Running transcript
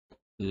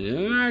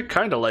Yeah, I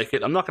kind of like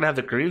it. I'm not going to have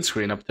the green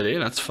screen up today,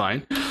 that's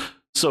fine.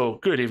 So,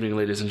 good evening,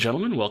 ladies and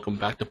gentlemen. Welcome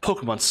back to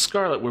Pokemon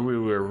Scarlet, where we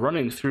were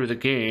running through the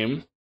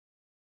game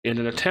in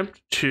an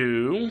attempt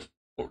to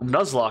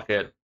Nuzlocke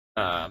it.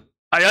 I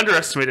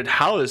underestimated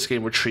how this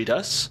game would treat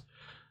us,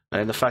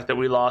 and the fact that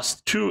we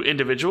lost two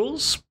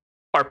individuals,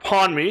 our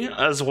Ponmi,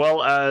 as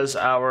well as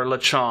our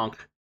Lechonk.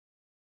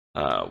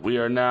 We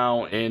are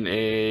now in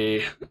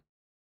a...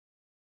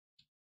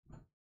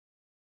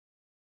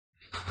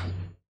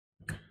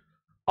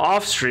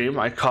 Off stream,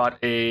 I caught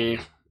a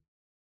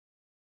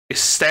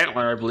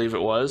Stantler, I believe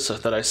it was,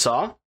 that I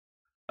saw.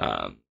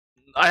 I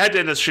had to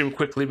end the stream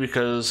quickly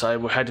because I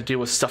had to deal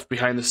with stuff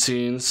behind the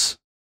scenes.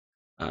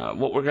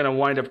 What we're going to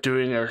wind up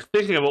doing, or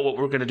thinking about what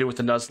we're going to do with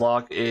the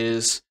Nuzlocke,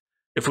 is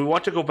if we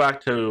want to go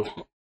back to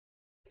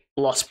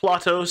Los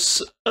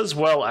Platos, as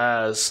well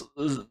as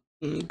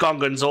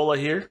Gongonzola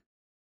here,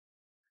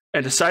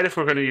 and decide if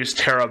we're going to use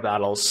Terra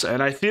Battles.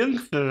 And I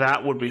think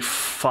that would be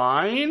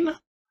fine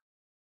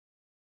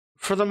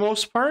for the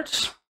most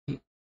part.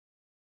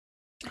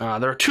 There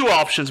are two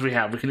options we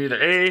have. We can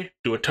either A,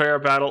 do a Terra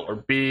Battle, or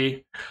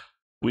B,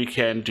 we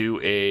can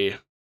do a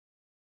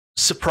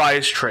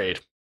surprise trade.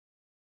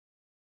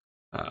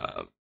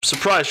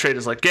 Surprise trade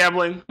is like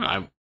gambling.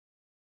 I'm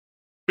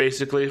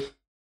basically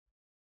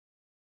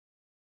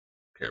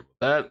care about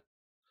that.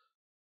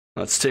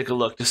 Let's take a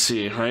look to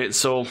see, right?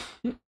 So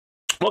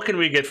what can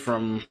we get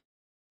from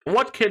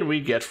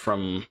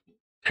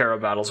Terra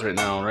Battles right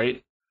now,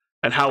 right?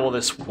 And how will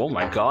this... Oh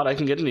my god, I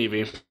can get an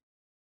Eevee.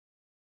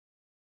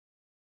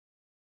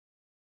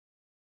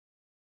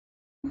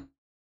 I'm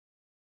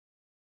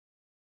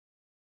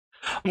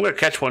gonna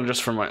catch one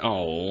just for my...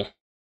 Oh.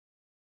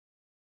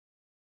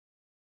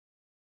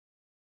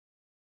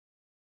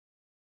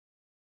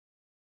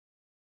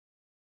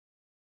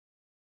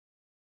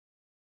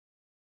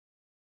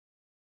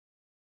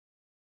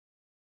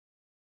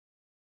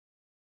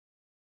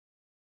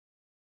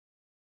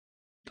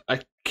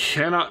 I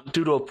cannot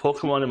due to a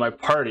Pokemon in my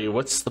party.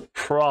 What's the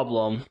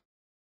problem?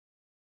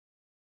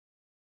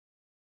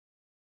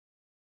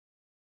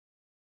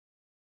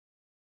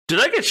 Did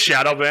I get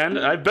shadow banned?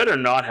 I better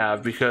not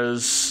have,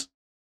 because...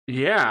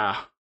 Yeah.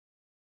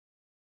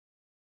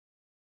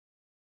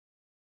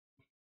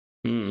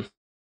 Hmm.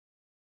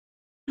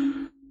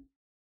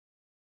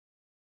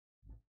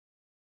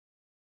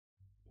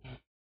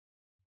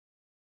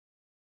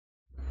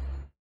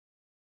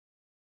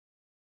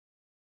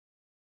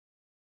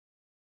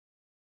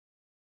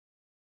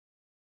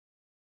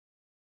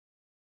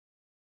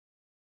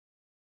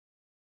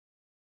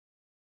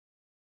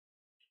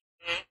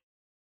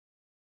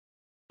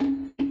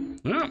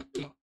 Yeah.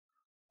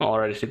 All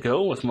ready to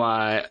go with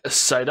my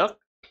Psyduck.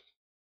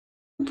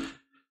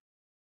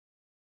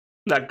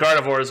 That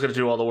Gardevoir is going to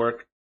do all the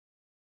work,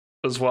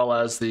 as well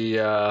as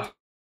the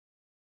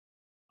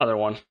other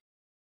one.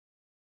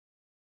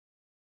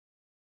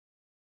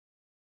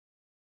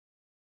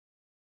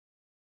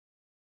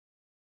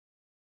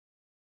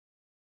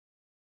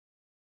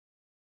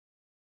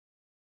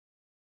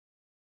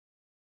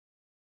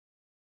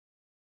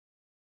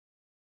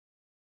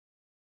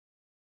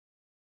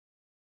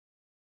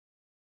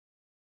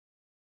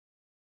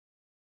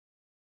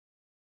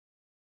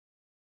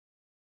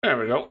 There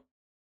we go.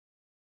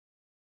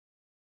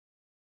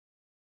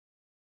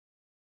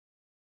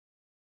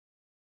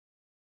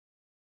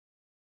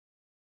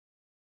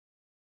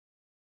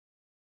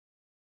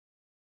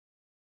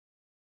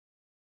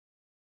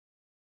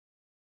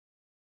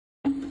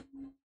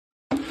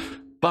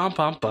 Bum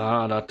bum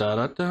ba da da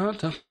da da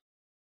da.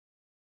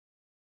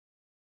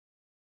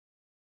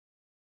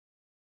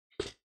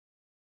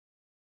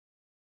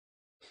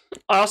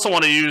 I also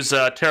want to use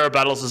Terra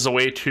Battles as a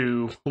way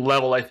to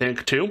level, I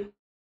think, too.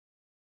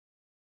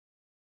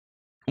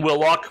 We'll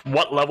lock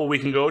what level we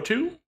can go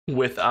to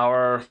with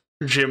our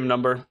gym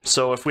number.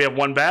 So if we have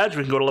one badge,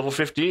 we can go to level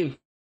 15.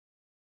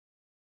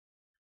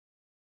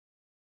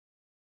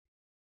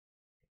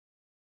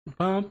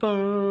 Ba,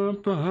 ba,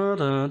 ba,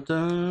 da,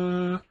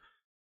 da.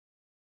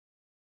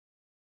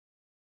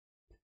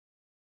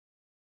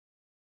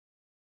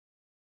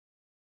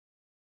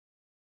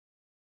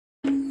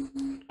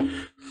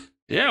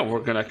 Yeah, we're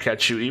gonna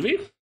catch you,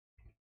 Eevee.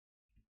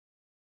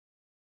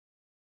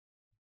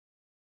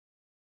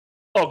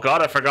 Oh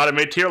god, I forgot I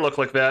made Tier look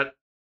like that.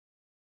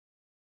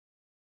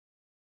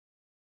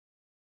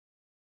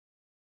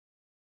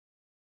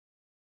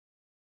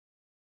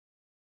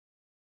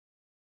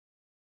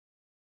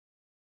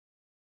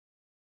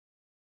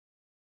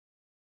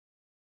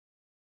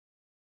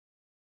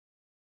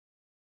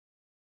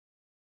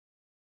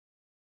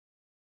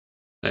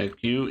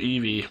 Thank you,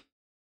 Eevee.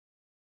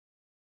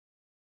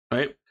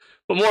 Right?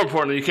 But more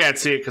importantly, you can't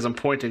see it because I'm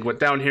pointing, but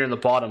down here in the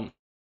bottom,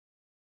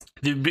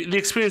 the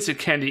experience of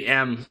Candy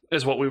M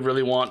is what we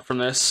really want from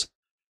this.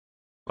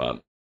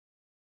 But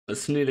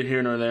it's neither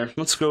here nor there.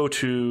 Let's decide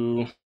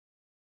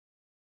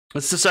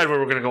where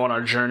we're going to go on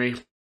our journey.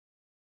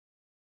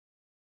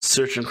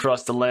 Searching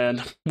across the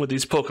land with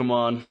these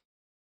Pokemon.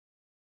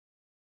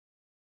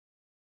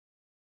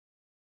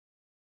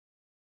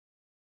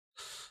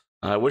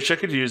 I wish I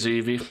could use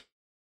Eevee.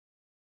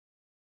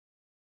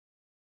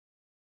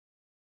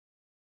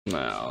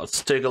 Now,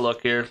 let's take a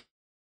look here.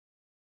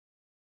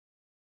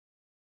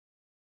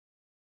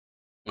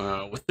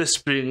 With this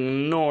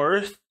being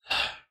north...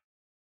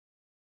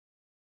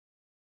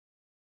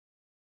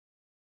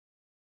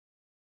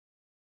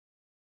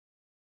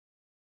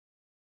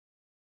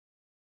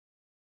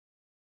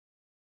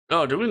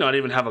 Oh, do we not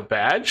even have a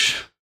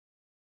badge?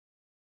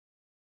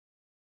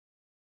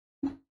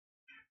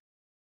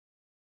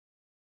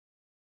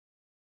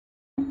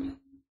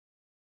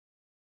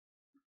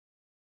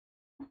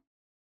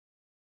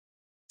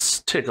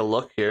 Let's take a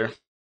look here.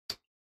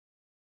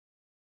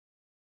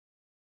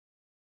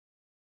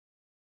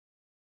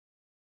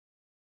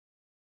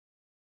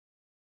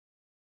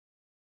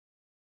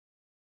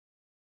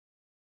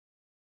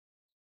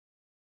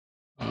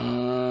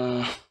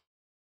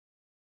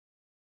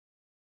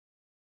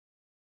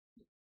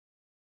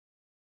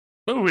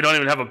 Oh, we don't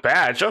even have a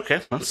badge.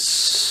 Okay,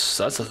 that's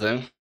a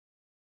thing.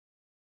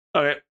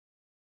 Okay.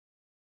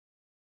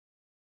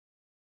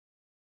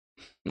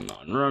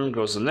 Non-run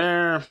goes in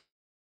there.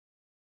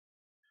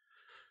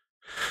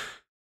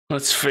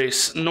 Let's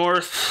face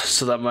north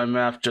so that my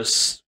map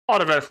just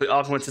automatically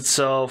augments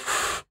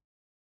itself.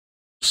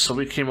 So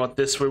we came out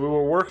this way. We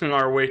were working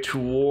our way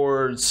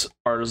towards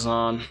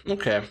Artisan.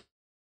 Okay.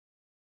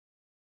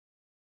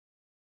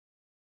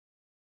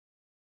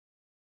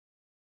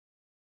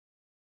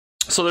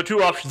 So there are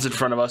two options in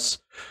front of us.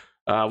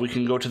 We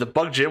can go to the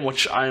bug gym,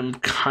 which I'm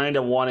kind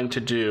of wanting to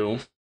do.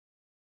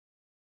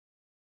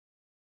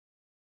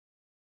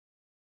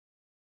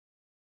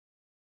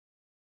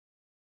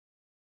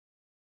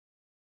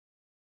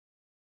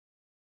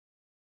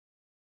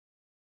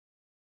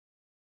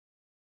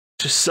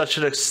 To such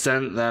an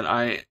extent that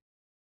I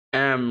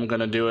am going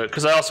to do it.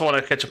 Because I also want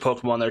to catch a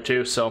Pokemon there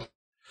too, so...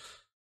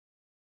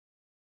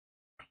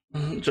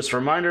 Just a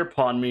reminder,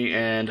 Pawmi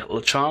and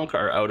Lechonk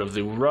are out of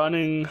the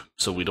running,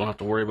 so we don't have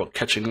to worry about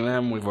catching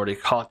them. We've already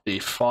caught the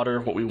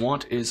fodder. What we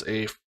want is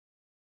a...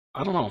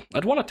 I don't know.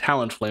 I'd want a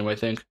Talonflame, I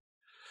think.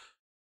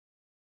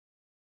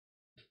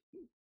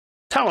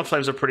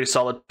 Talonflame's a pretty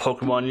solid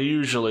Pokemon,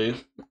 usually.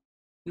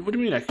 What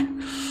do you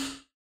mean?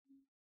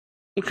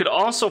 We could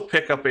also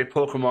pick up a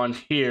Pokemon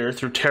here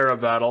through Terra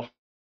Battle.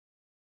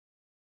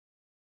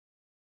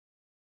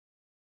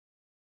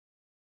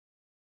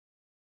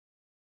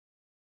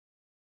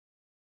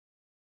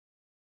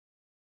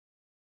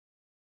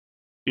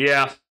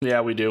 Yeah,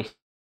 we do.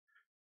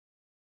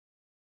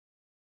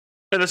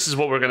 And this is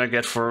what we're gonna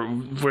get for...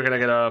 We're gonna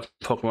get a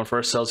Pokemon for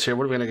ourselves here.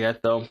 What are we gonna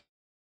get, though?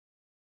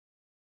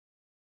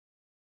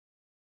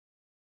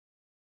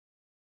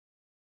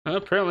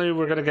 Apparently,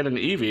 we're gonna get an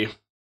Eevee.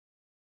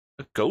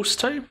 A Ghost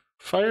type?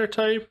 Fire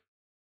type?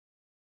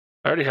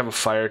 I already have a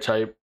Fire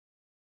type.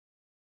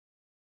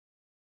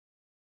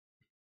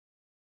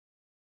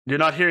 You're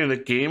not hearing the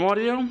game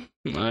audio?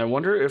 I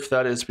wonder if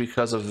that is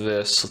because of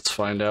this. Let's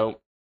find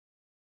out.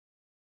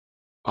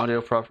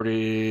 Audio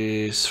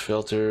properties,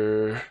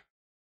 filter,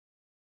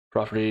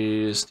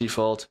 properties,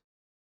 default.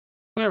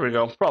 There we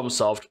go. Problem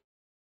solved.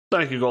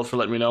 Thank you, Gold, for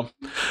letting me know.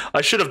 I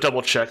should have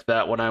double-checked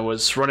that when I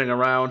was running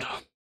around.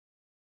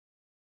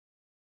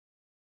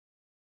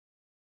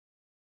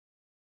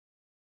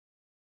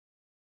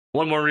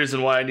 One more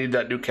reason why I need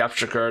that new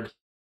capture card.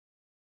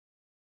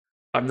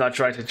 I'm not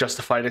trying to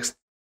justify an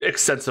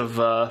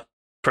extensive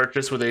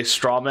purchase with a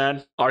straw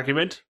man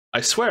argument.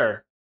 I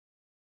swear.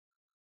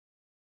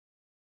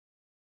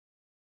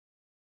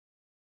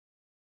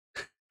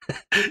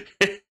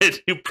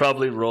 You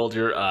probably rolled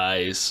your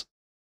eyes.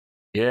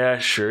 Yeah,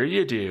 sure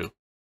you do.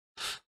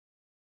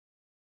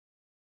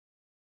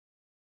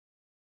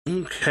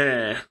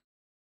 Okay.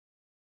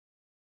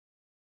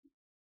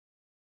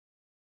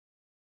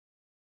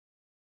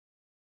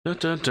 Da,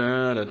 da,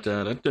 da, da,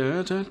 da,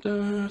 da, da,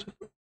 da.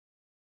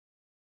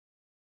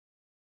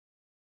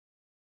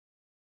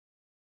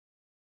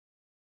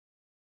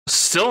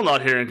 Still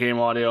not hearing game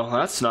audio.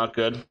 That's not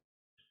good.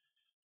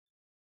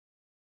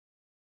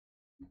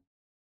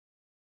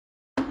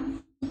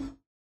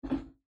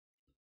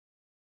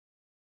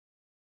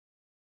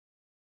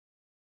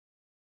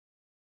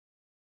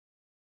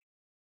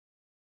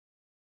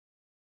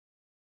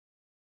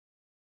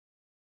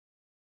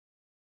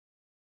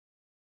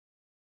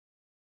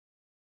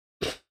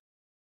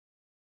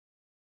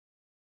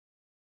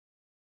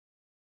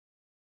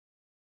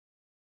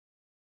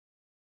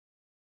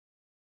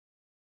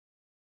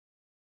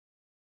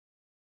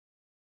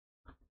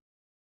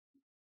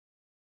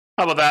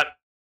 How about that?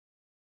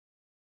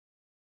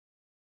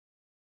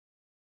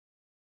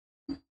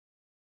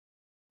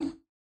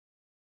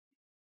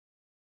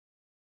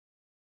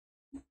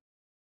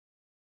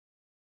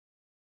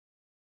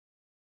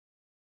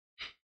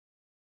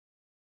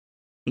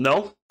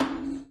 No?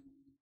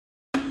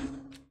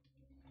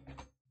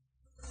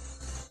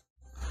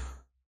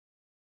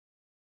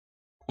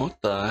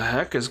 What the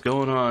heck is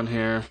going on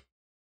here?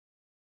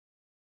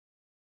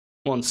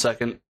 1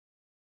 second.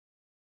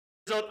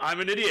 I'm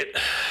an idiot.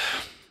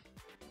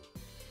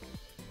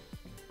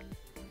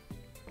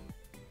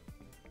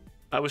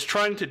 I was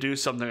trying to do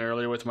something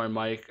earlier with my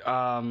mic.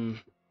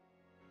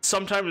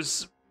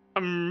 Sometimes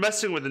I'm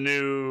messing with the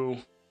new...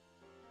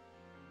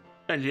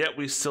 And yet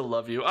we still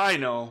love you. I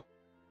know.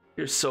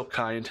 You're so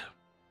kind.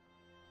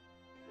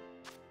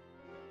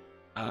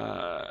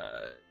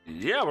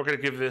 Yeah, we're gonna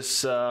give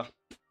this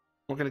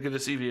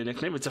Eevee a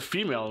nickname. It's a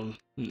female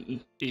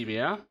Eevee,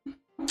 yeah?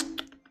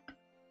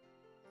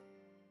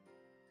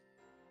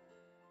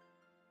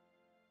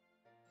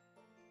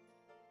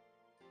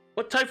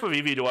 What type of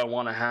Eevee do I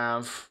want to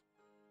have?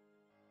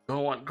 Do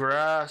I want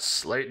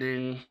grass,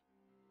 lightning?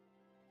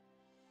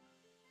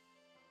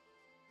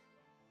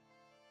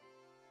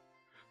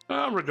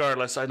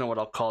 Regardless, I know what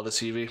I'll call this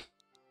Eevee.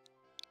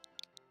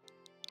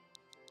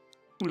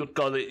 We'll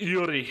call it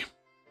Yuri.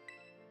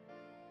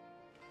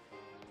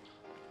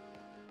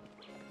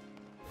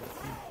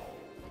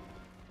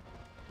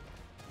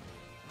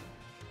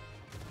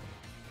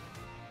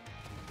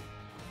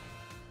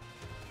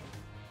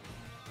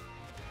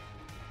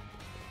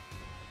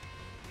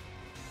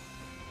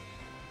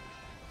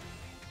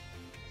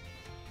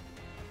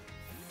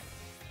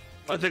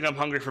 I think I'm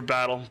hungry for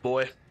battle,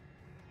 boy.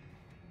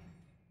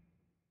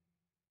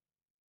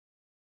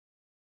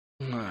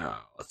 Now,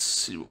 let's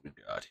see what we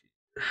got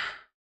here.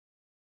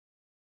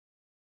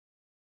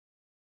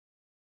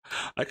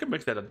 I could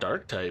make that a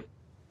dark type.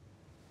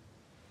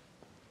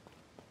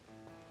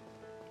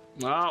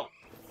 Wow.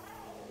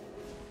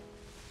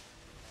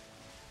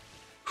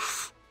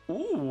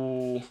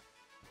 Ooh.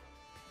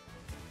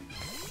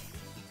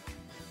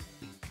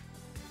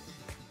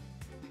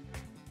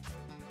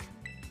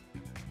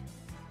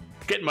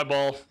 Get in my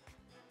ball.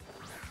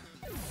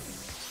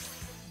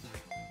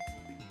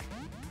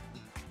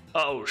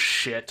 Oh,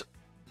 shit.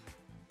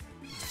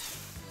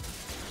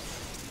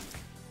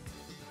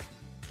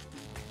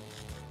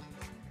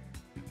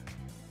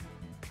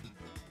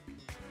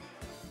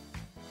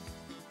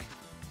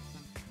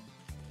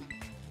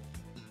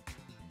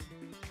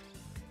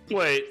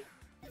 Wait.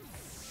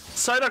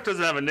 Psyduck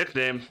doesn't have a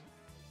nickname.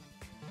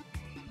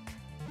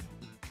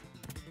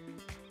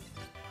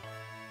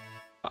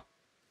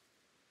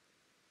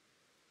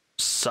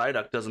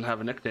 Psyduck doesn't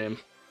have a nickname.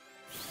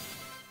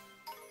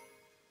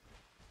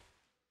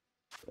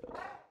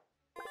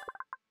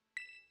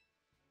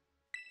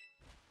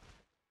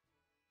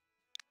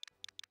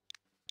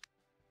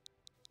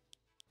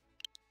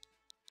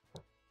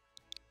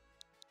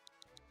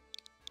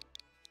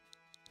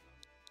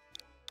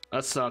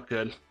 That's not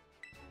good.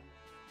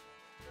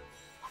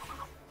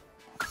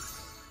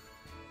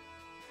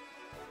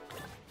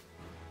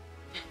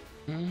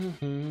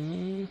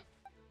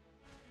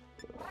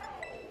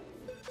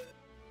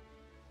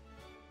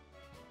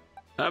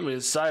 That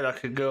means Psyduck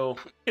could go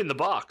in the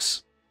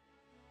box.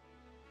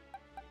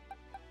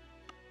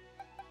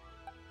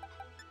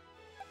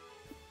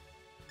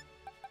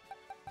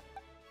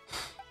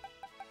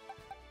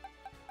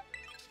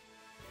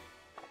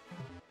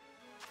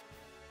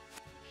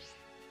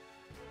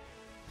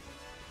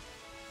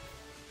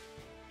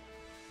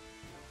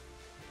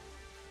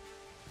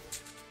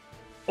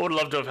 I would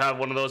love to have had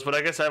one of those, but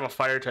I guess I have a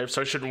fire type,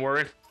 so I shouldn't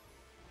worry.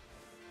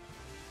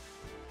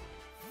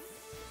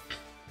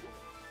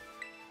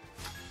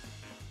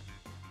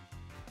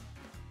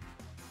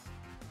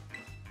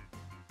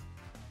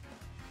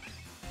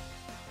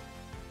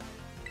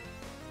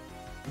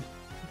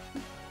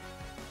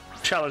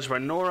 Challenged by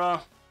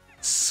Nora.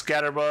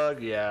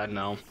 Scatterbug, yeah,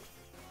 no.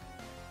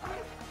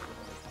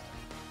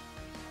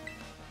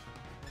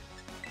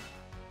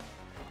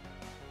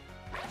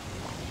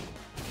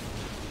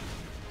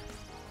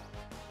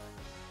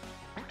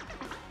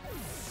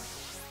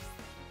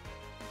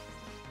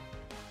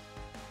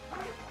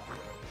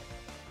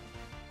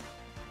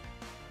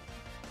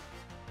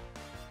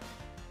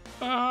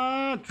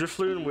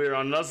 Drifloon, we're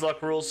on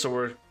Nuzlocke rules, so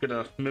we're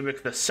gonna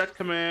mimic the set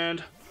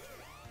command.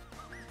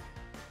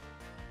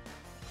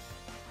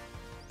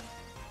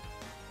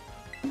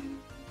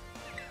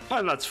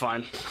 And that's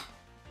fine.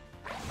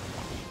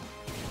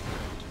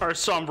 Our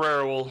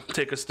sombrero will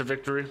take us to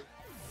victory.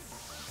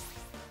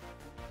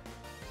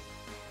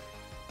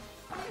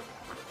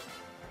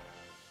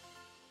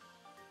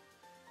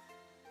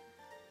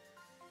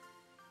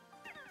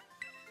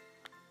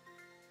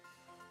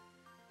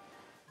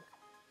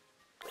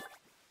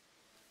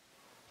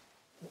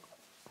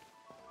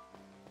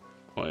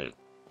 Wait.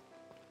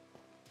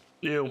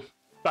 You,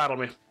 battle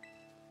me.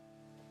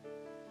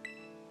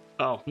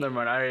 Oh, never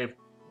mind. I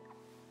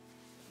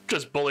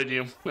just bullied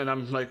you, and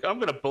I'm like, I'm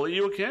gonna bully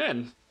you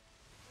again.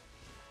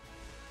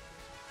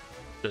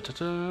 Da, da,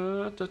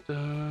 da, da,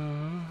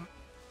 da.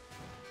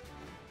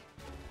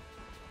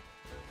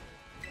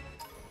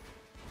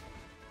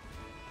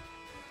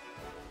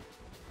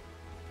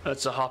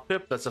 That's a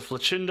Hoppip, that's a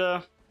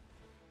Flichinda.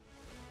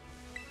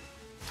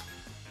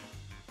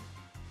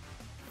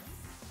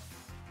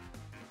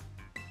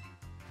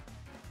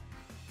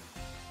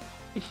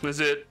 Is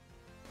it?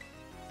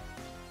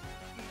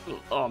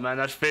 Oh man,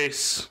 that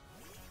face.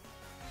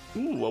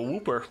 Ooh, a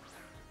Whooper.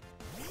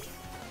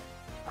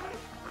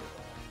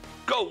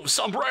 Go,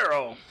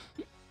 Sombrero!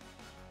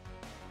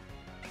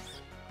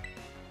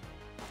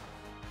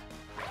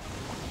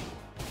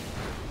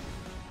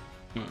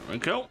 There we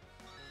go.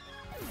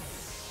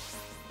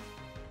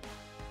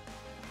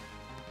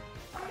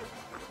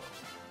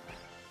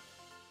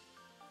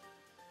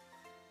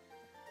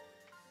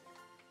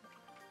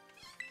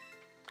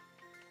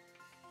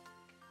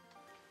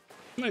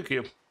 Thank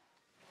you.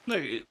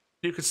 Thank you.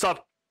 You can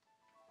stop.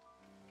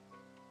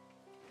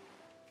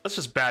 That's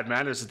just bad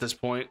manners at this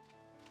point.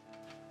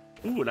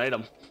 Ooh, an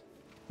item.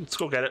 Let's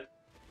go get it.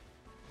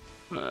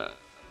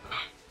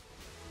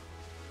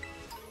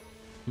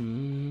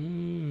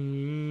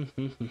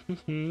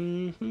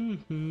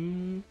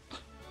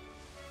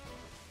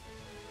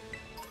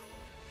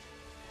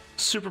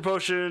 Super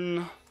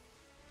potion.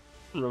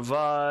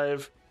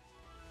 Revive.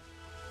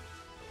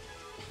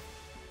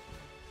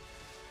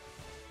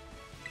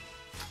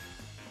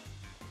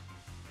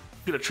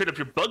 You're gonna trade up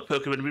your bug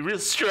Pokemon to be real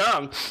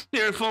strong.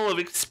 You're full of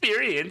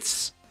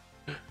experience.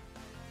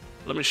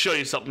 Let me show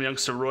you something,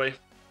 youngster Roy.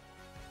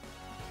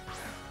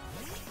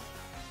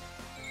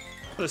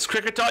 This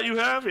cricket dot you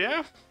have,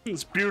 yeah?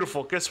 It's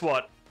beautiful. Guess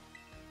what?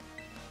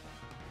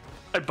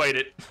 I bite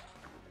it.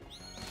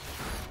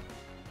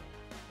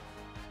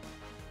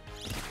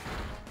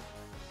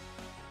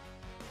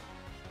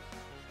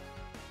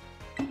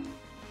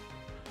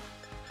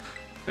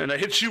 And I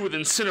hit you with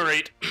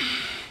Incinerate.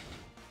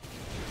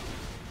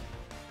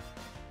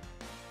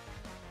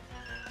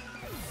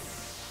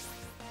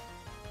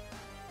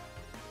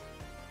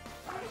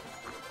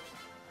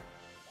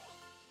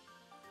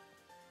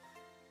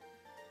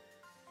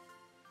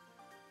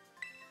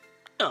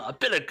 Oh, I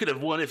bet I could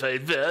have won if I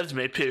evolved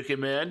my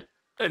Pokemon.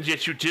 And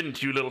yet you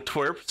didn't, you little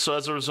twerp. So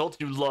as a result,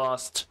 you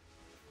lost.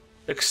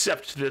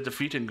 Accept the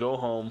defeat and go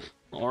home.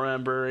 Or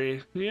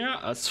Amberry. Yeah,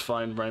 that's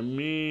fine by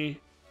me.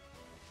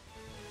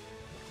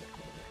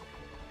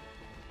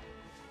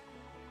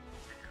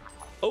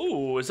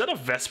 Oh, is that a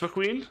Vespa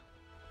Queen?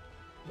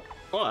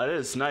 Oh, it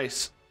is.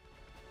 Nice.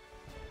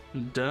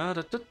 Da,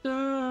 da, da,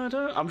 da,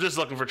 da. I'm just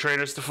looking for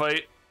trainers to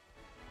fight.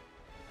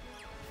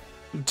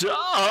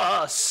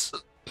 DOS!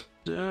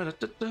 Da, da,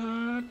 da,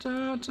 da,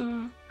 da,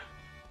 da.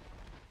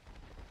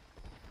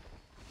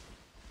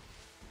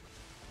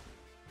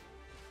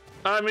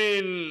 I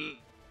mean,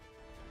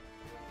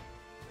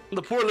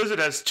 the poor lizard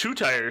has 2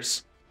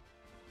 tires.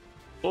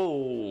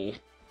 Oh,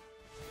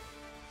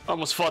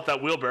 almost fought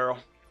that wheelbarrow.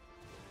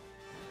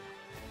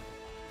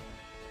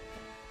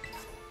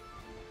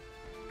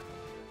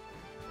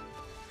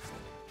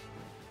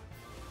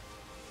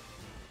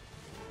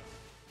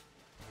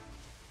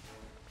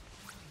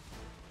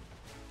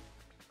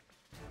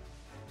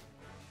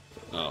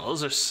 Oh,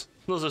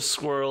 those are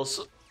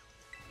squirrels.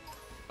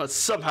 That's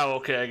somehow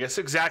okay, I guess.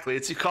 Exactly.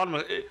 It's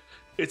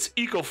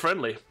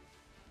eco-friendly.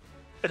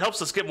 It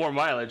helps us get more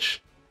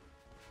mileage.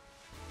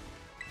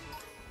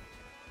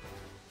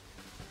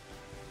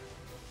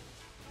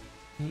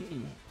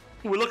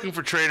 We're looking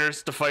for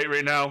trainers to fight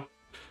right now.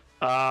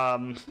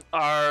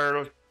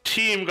 Our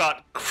team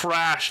got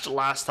crashed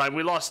last time.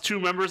 We lost 2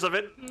 members of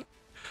it.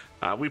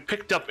 We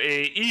picked up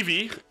a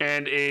Eevee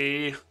and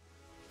a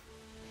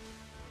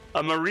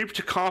Mareep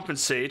to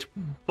compensate,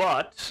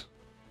 but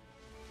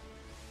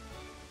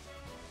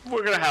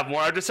we're gonna have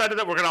more. I decided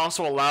that we're gonna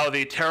also allow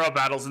the Terra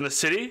Battles in the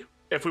city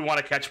if we want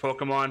to catch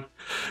Pokemon.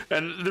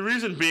 And the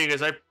reason being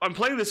is I'm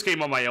playing this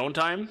game on my own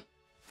time.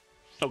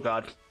 Oh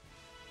god.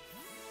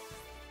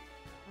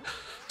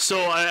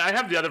 So I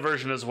have the other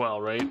version as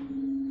well, right?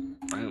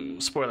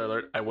 Spoiler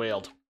alert, I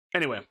wailed.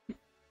 Anyway.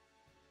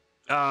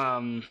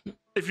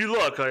 If you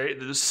look, right,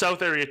 there's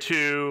South Area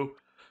 2,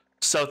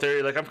 South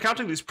Area, like I'm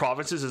counting these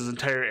provinces as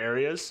entire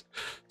areas.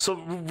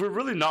 So we're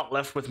really not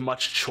left with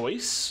much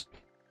choice.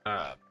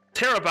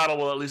 Terra Battle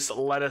will at least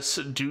let us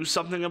do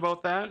something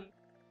about that.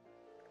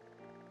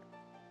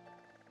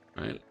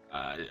 Right.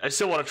 I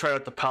still want to try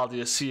out the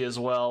Paldea Sea as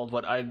well,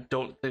 but I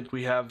don't think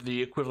we have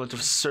the equivalent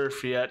of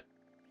Surf yet.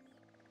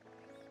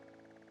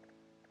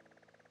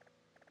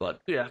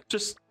 But yeah,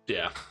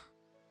 yeah.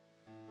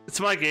 It's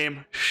my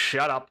game.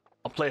 Shut up.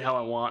 I'll play how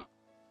I want.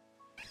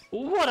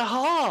 What a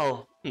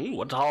haul!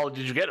 What haul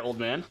did you get, old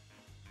man?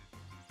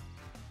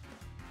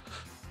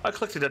 I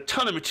collected a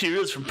ton of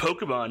materials from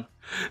Pokemon.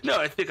 Now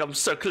I think I'm gonna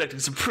start collecting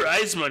some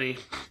prize money.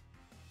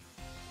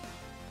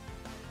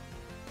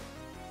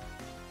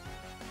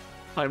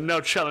 I'm now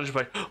challenged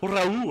by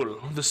Raoul,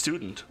 the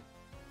student.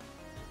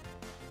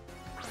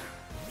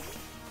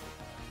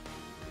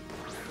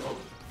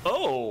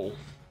 Oh!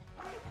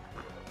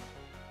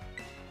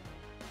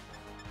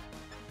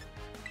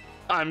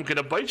 I'm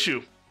gonna bite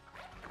you.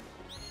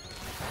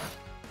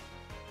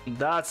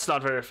 That's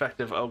not very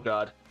effective. Oh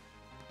god.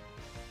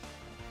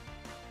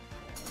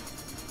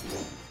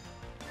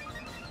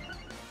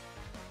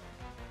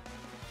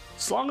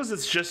 As long as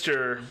it's just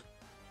your...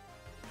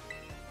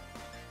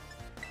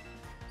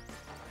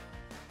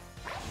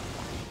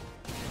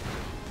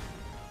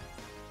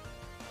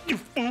 You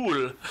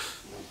fool!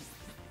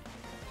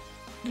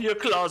 Your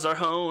claws are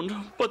honed,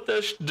 but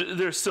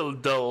they're still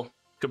dull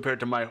compared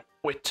to my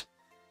wit.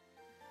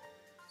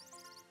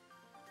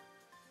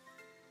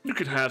 You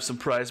can have some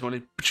prize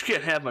money, but you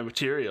can't have my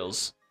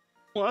materials.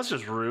 Well, that's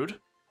just rude.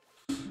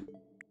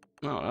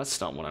 No, that's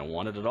not what I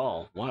wanted at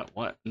all. What?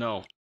 What?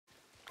 No.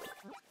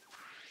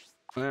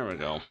 There we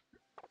go.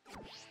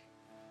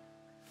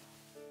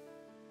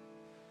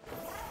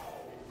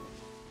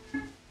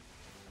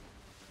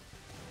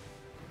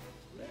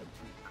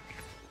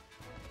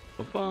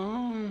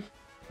 Ba-bum.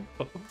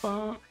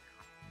 Ba-ba-ba.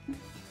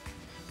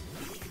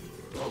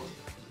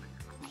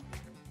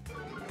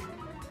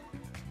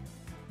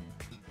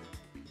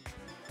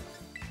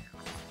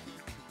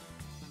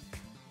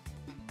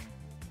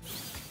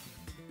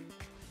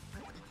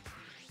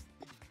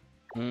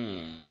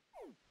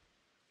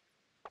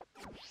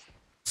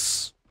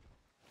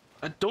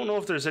 I don't know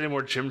if there's any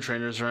more gym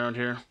trainers around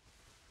here.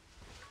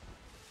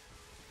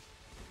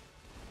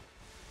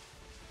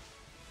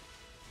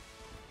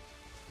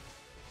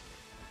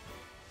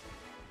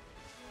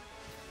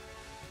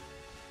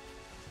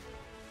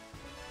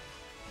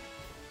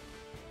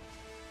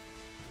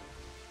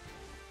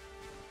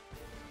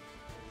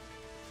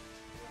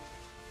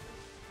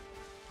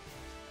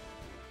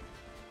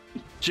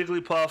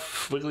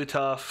 Jigglypuff,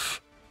 Wigglytuff.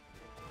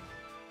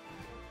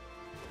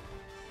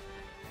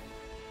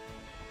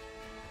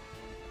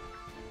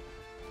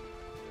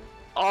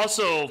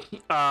 Also,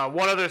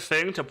 one other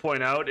thing to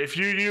point out: if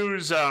you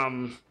use,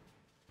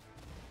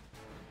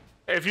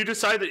 if you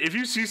decide that if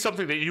you see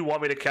something that you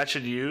want me to catch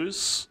and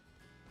use,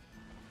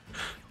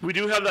 we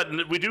do have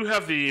that. We do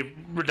have the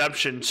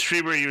redemption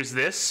streamer use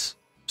this.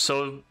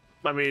 So,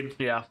 I mean,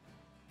 yeah.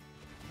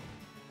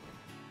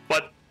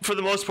 But for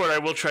the most part, I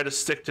will try to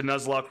stick to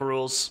Nuzlocke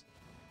rules.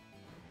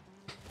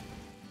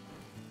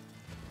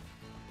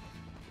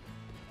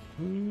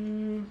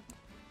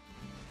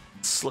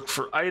 Let's look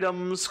for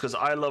items, because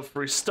I love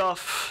free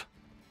stuff.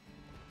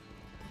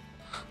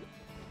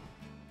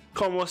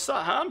 Como esta?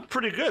 I'm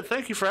pretty good,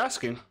 thank you for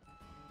asking.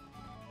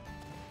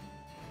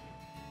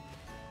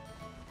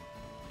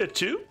 Hit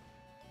 2?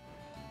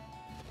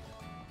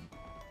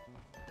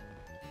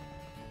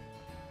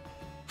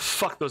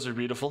 Fuck, those are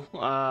beautiful.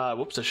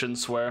 Whoops, I shouldn't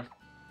swear.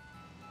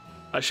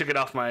 I should get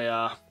off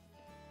my,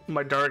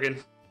 my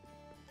jargon.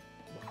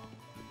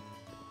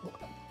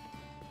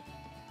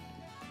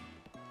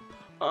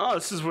 Oh,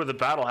 this is where the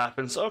battle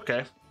happens.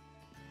 Okay.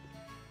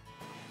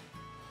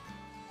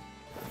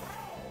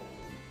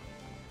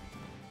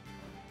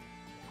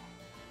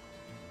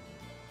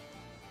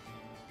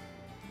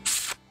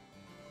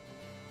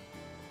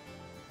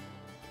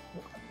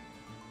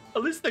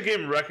 At least the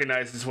game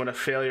recognizes when a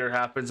failure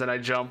happens and I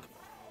jump.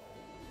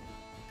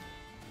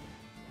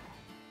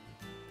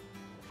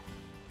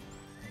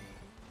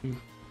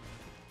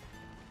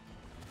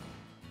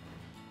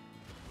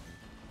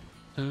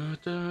 Da,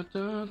 da,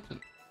 da, da.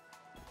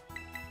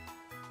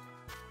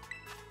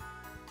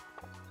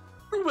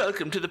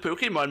 Welcome to the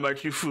Pokemon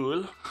Mart, you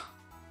fool.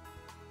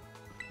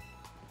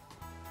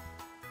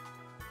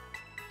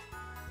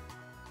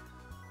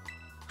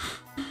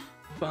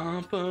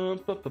 Bum, bum,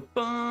 bum, bum,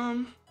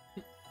 bum.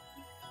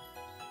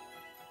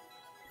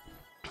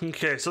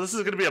 Okay, so this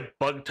is gonna be a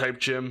bug type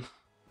gym.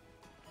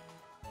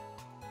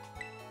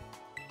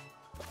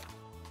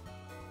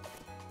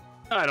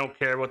 I don't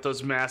care about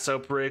those mass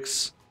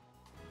outbreaks.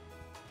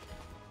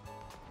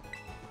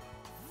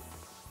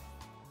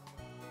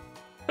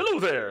 Hello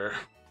there.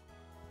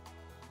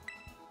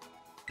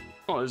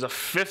 Oh, there's a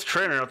 5th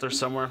trainer out there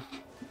somewhere.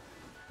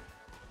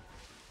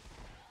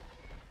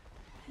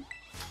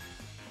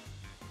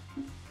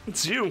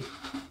 It's you.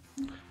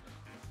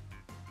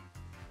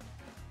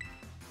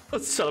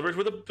 Let's celebrate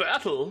with a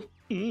battle,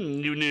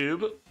 you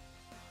noob.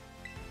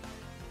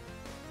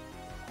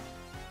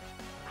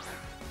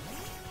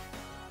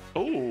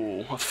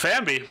 Oh, a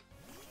Famby.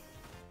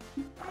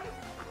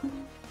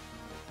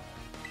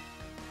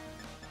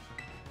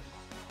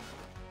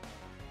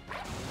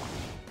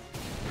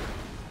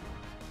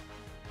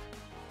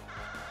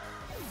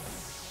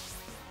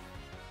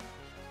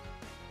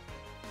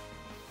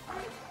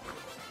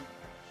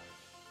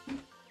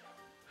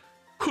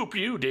 Hoop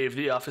you, Dave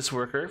the office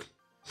worker.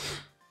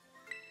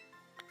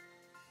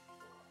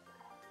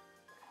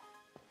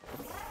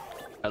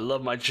 I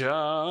love my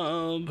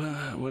job.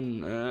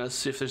 When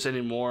see if there's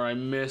any more I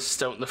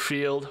missed out in the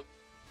field.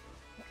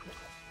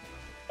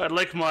 I'd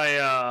like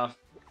my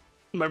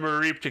my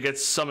Mareep to get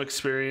some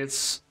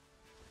experience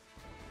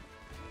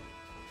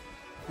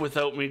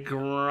without me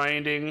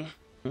grinding.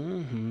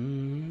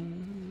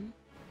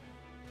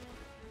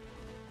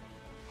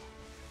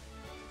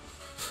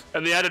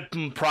 And the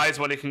added prize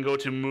money can go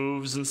to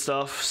moves and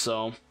stuff,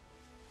 so.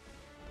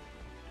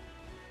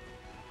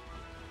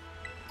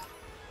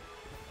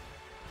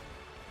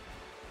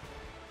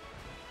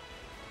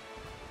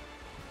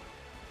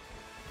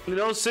 You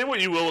know, say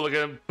what you will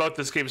about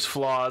this game's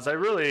flaws. I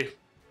really...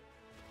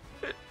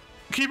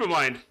 Keep in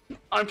mind,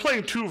 I'm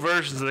playing 2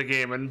 versions of the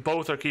game, and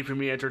both are keeping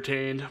me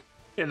entertained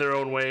in their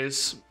own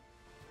ways.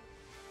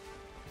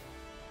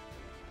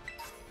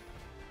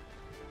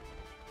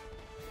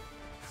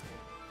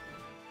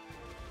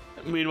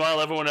 Meanwhile,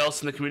 everyone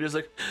else in the community is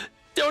like,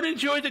 don't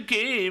enjoy the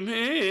game,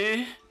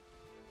 eh?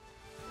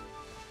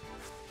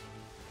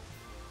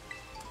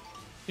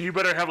 You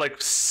better have like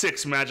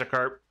 6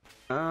 Magikarp.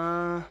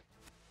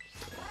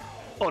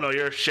 Oh no,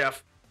 you're a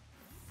chef.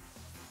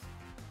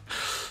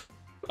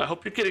 I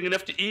hope you're getting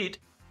enough to eat.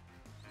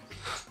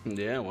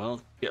 Yeah,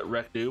 well, get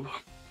wrecked, noob.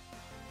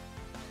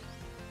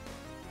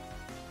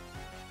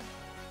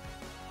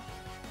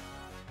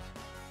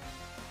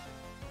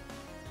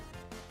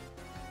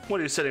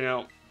 What are you setting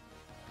out?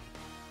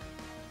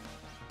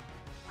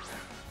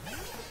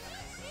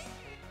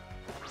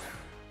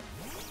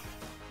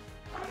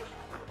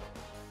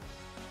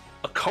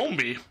 A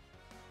combi?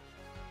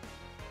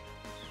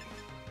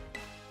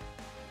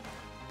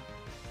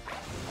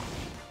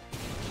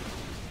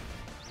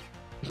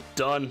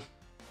 Done.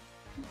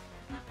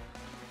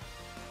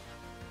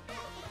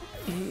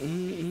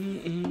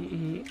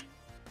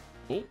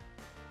 Oh.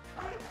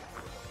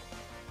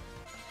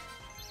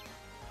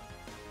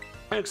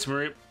 Thanks,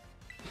 Marie.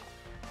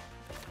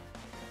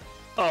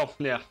 Oh,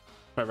 yeah.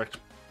 Perfect.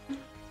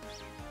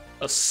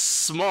 A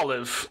small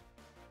live.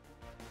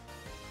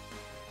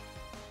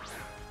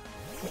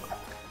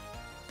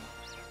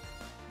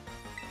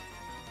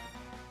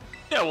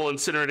 Yeah, we'll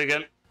incinerate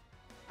again.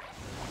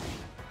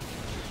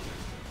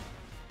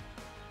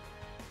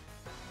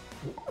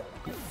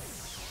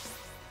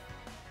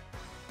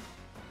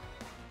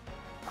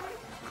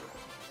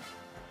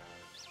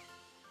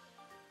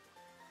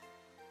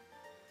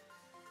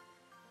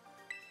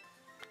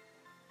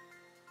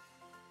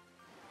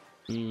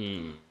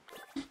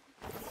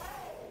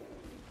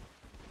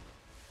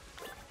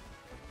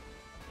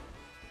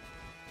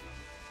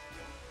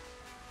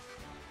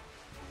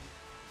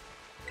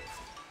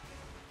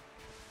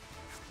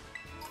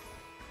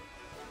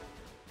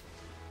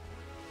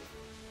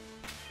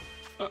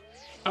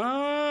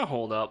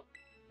 Hold up.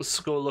 Let's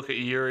go look at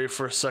Yuri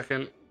for a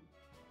second.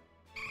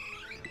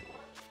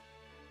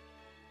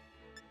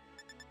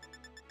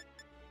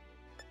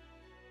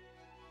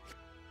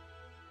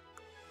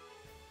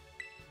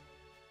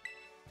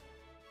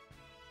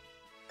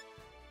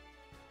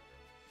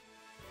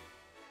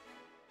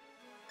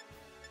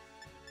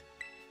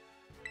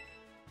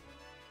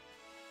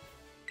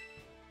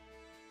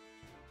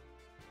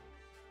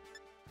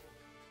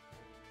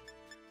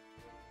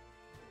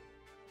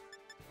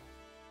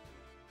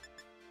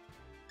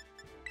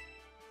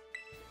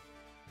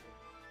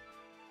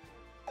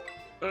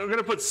 I'm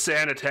gonna put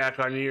Sand Attack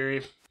on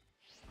Yuri.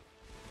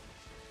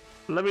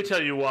 Let me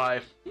tell you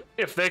why.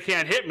 If they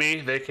can't hit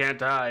me, they can't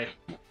die.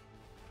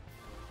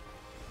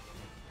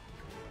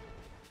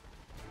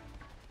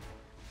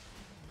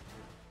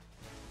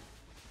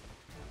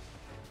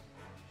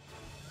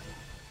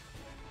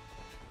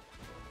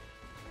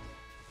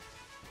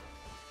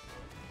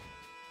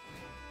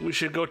 We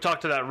should go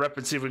talk to that rep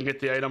and see if we can get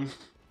the item.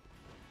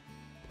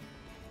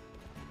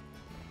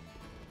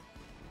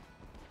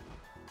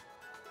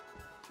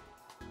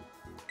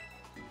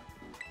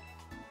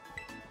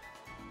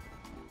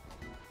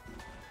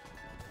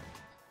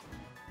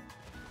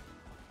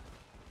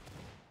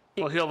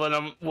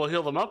 We'll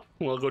heal them up.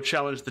 We'll go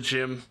challenge the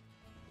gym.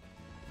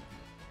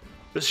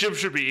 This gym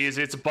should be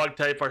easy. It's a bug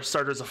type. Our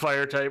starter's a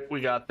fire type.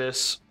 We got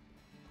this.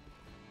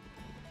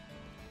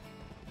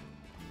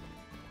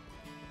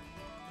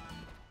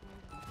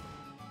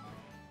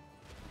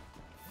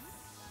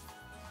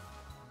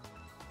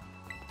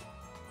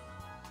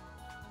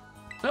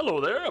 Hello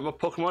there. I'm a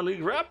Pokemon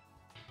League rep.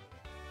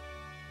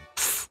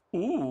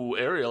 Ooh,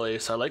 Aerial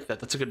Ace. I like that.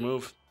 That's a good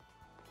move.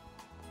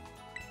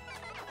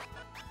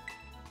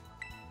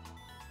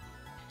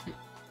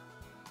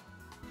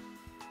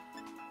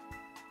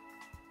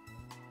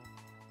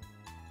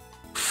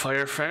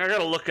 Fire Fang. I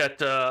gotta look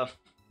at.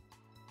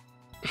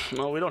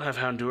 Well, we don't have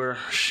Houndour.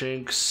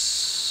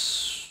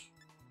 Shinx.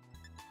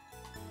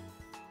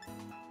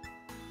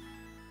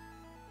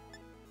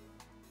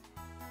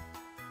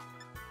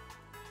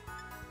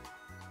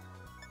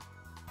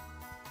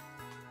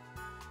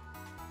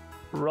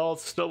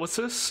 What's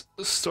this?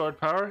 Stored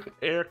power.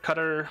 Air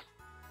Cutter.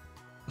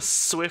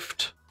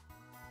 Swift.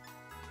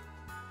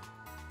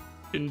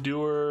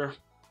 Endure.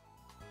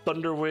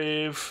 Thunder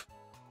Wave.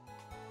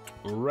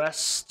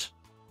 Rest.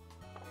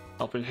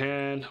 Helping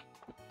Hand.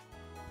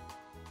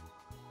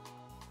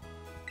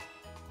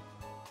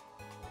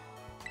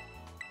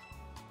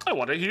 I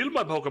want to heal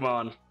my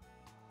Pokemon.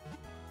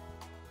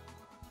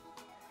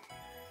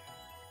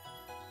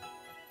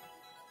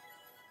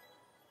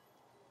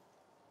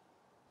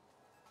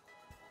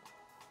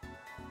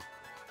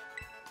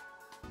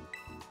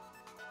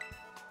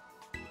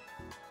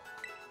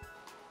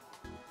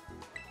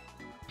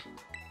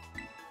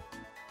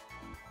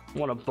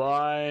 Want to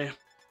buy...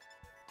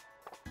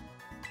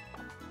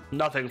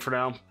 Nothing for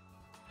now.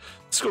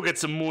 Let's go get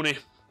some money.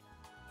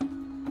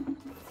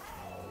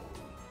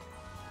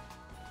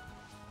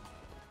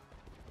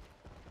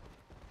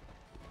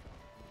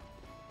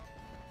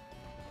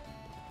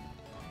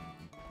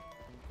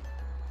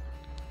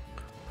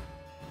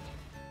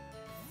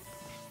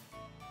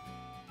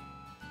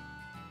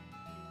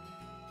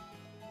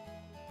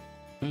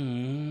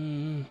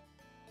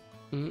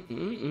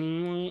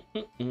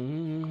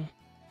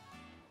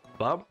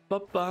 Ba ba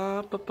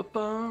ba ba ba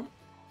ba.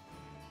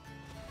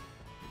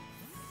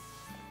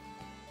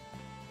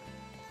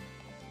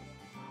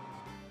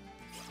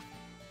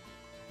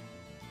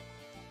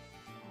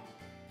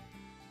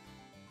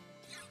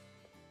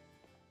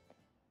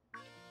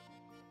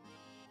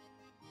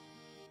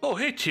 Oh,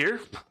 hey, Tyr.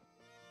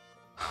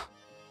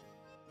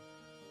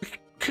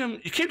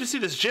 You came to see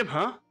this gym,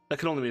 huh? That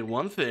can only mean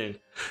one thing.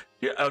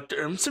 You're out to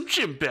earn some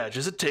gym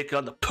badges and take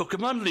on the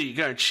Pokemon League,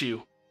 aren't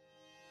you?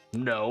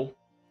 No.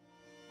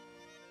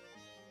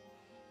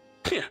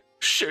 Yeah,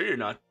 sure you're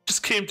not.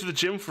 Just came to the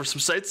gym for some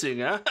sightseeing,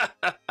 huh?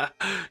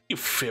 You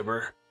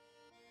fibber.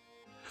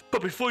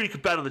 But before you can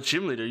battle the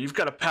gym leader, you've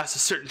got to pass a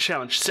certain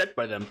challenge set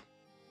by them.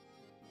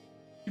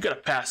 You gotta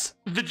pass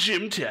the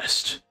gym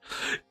test.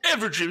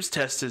 Every gym's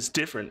test is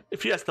different.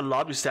 If you ask the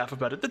lobby staff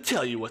about it, they'll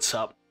tell you what's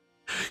up.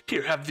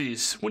 Here, have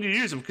these. When you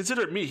use them,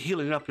 consider it me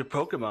healing up your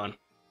Pokemon.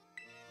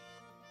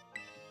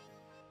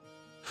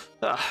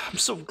 I'm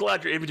so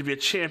glad you're able to be a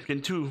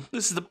champion, too.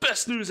 This is the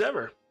best news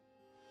ever.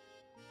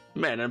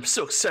 Man, I'm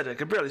so excited I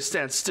can barely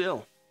stand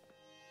still.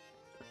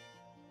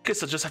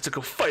 Guess I'll just have to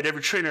go fight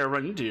every trainer I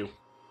run into.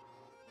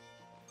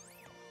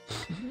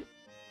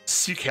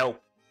 Seek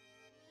help.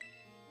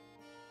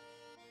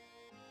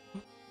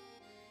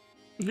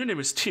 Your name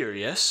is Tyr,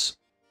 yes?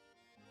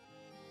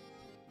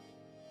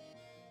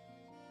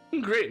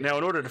 Great, now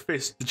in order to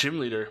face the gym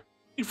leader,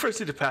 you first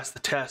need to pass the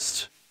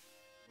test.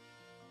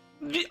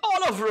 The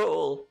olive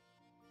roll!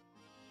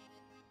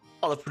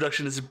 Olive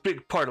production is a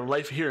big part of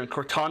life here in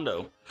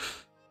Cortondo.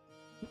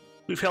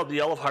 We've held the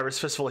Olive Harvest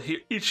Festival here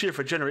each year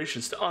for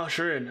generations to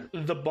usher in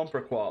the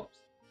bumper crops.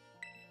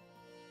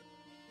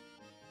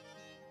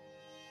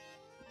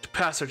 To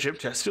pass our gym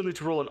test, you'll need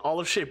to roll an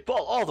olive-shaped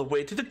ball all the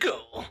way to the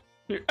goal.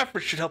 Your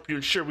efforts should help you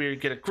ensure we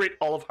get a great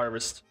olive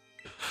harvest.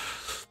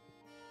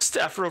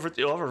 Staff over at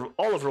the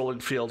olive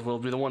rolling field will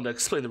be the one to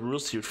explain the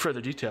rules to you in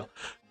further detail.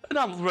 And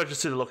I'll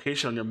register the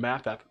location on your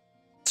map app.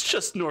 It's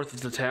just north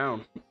of the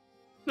town.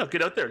 Now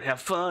get out there and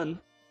have fun.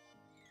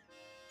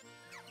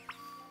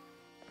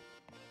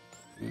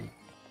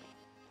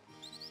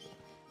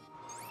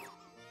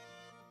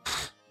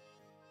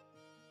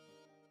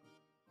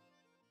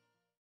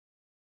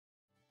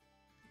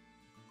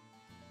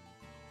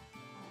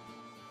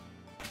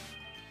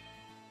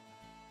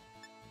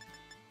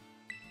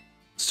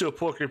 Let's do a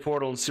Poke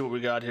Portal and see what we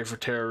got here for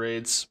Terra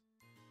raids.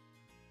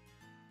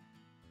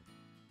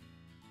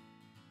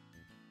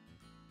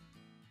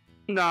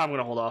 Nah, I'm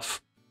gonna hold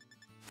off.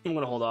 I'm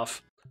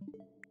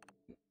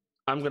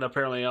gonna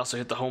apparently also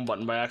hit the home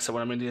button by accident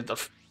when I meant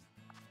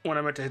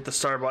to hit the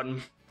start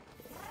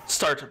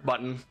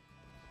button.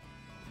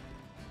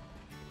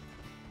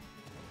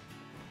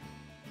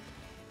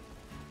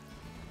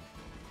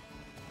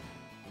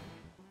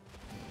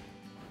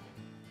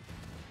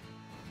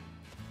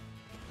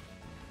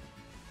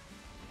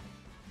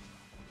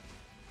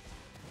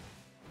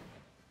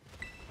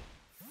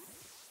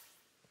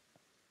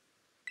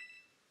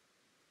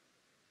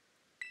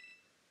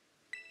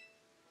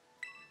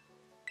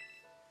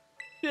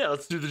 Yeah,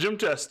 let's do the gym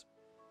test.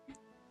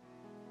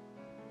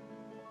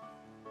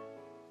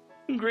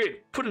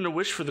 Great. Put in a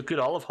wish for the good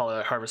olive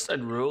harvest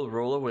and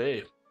roll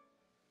away.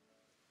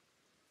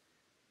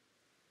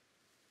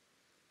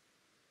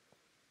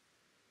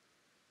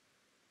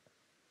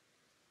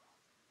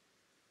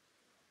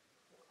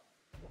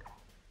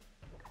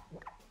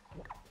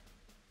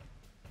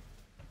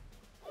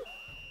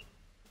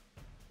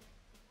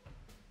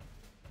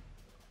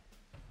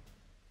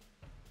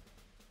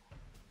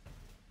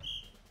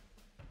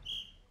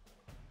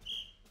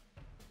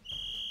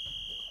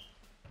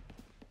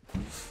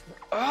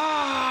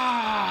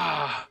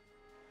 Ah!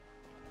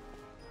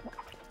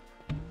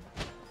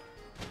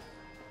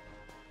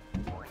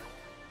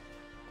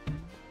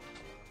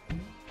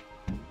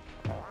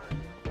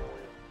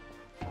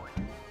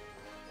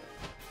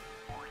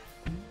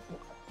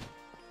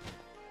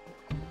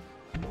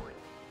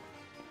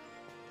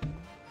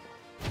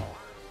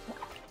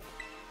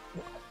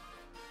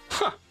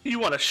 Huh, you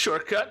want a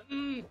shortcut?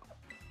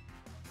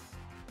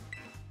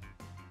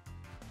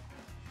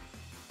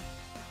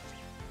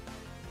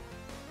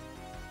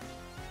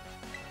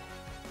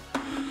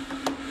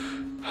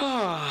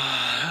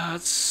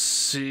 Let's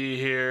see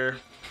here.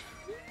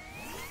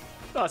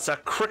 Oh, it's a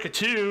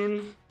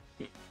cricketoon.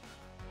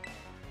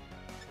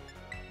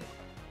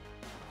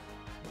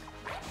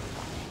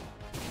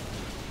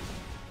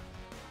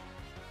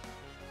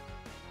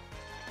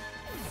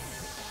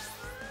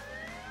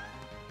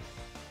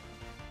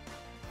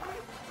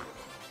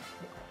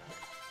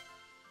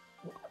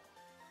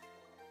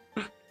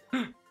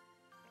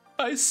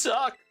 I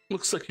suck.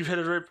 Looks like you've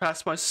headed right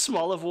past my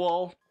Smoliv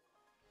wall.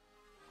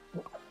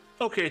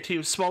 Okay,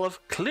 Team Smoliv,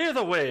 clear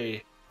the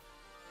way!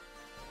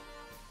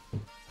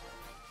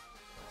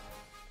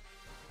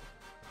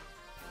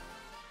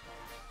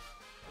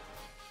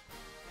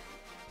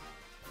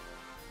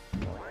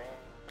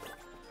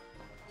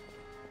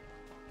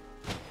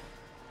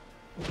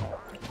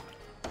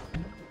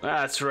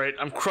 That's right,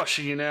 I'm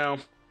crushing you now.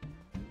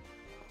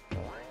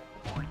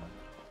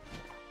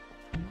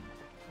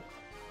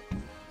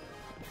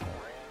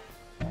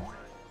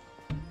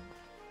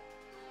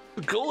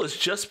 The goal is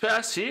just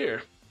past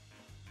here.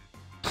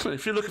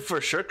 If you're looking for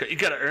a shortcut, you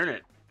gotta earn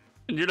it.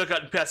 And you're not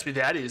getting past me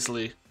that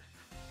easily.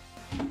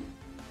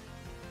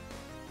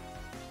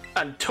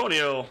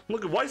 Antonio,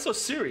 look, why so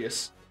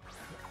serious?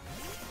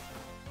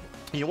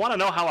 You want to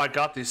know how I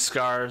got these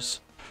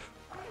scars?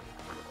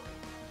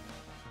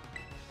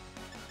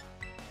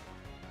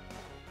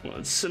 We'll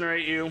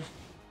incinerate you.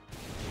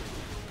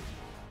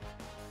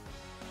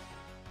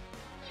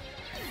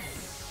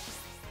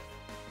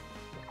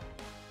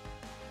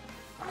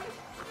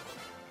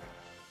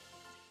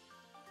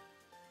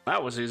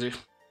 That was easy.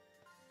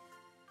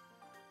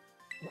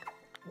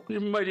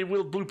 Your mighty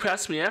will blew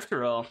past me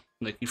after all.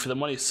 Thank you for the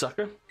money,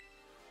 sucker.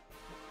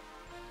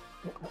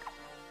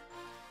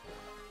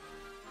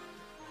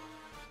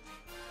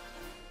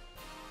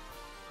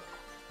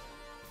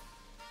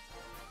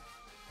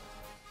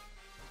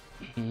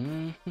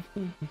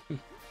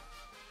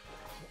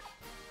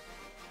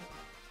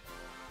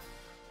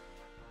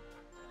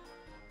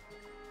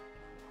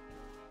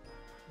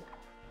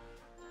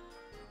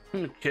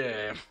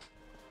 Okay.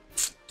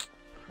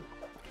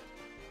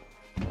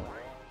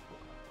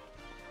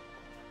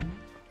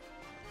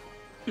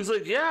 He's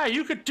like, yeah,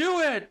 you could do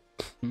it!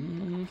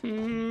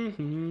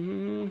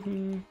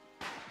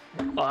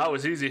 Oh, that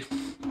was easy.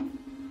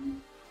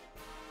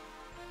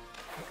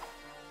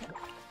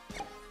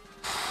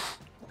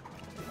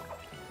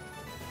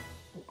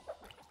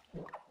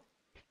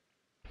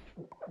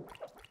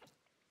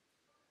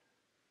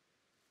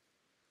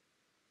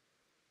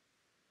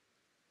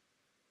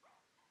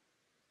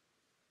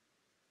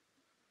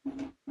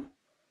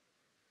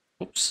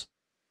 Oops.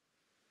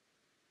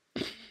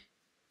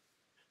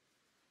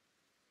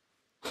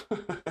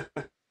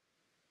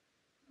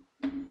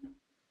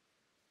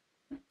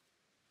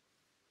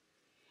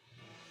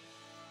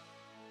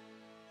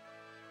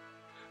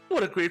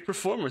 What a great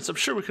performance. I'm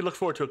sure we can look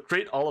forward to a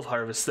great olive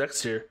harvest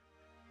next year.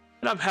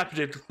 And I'm happy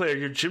to declare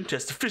your gym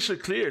test officially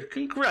cleared.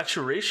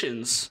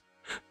 Congratulations.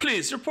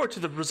 Please report to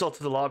the result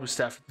of the lobby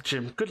staff at the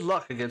gym. Good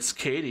luck against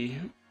Katie.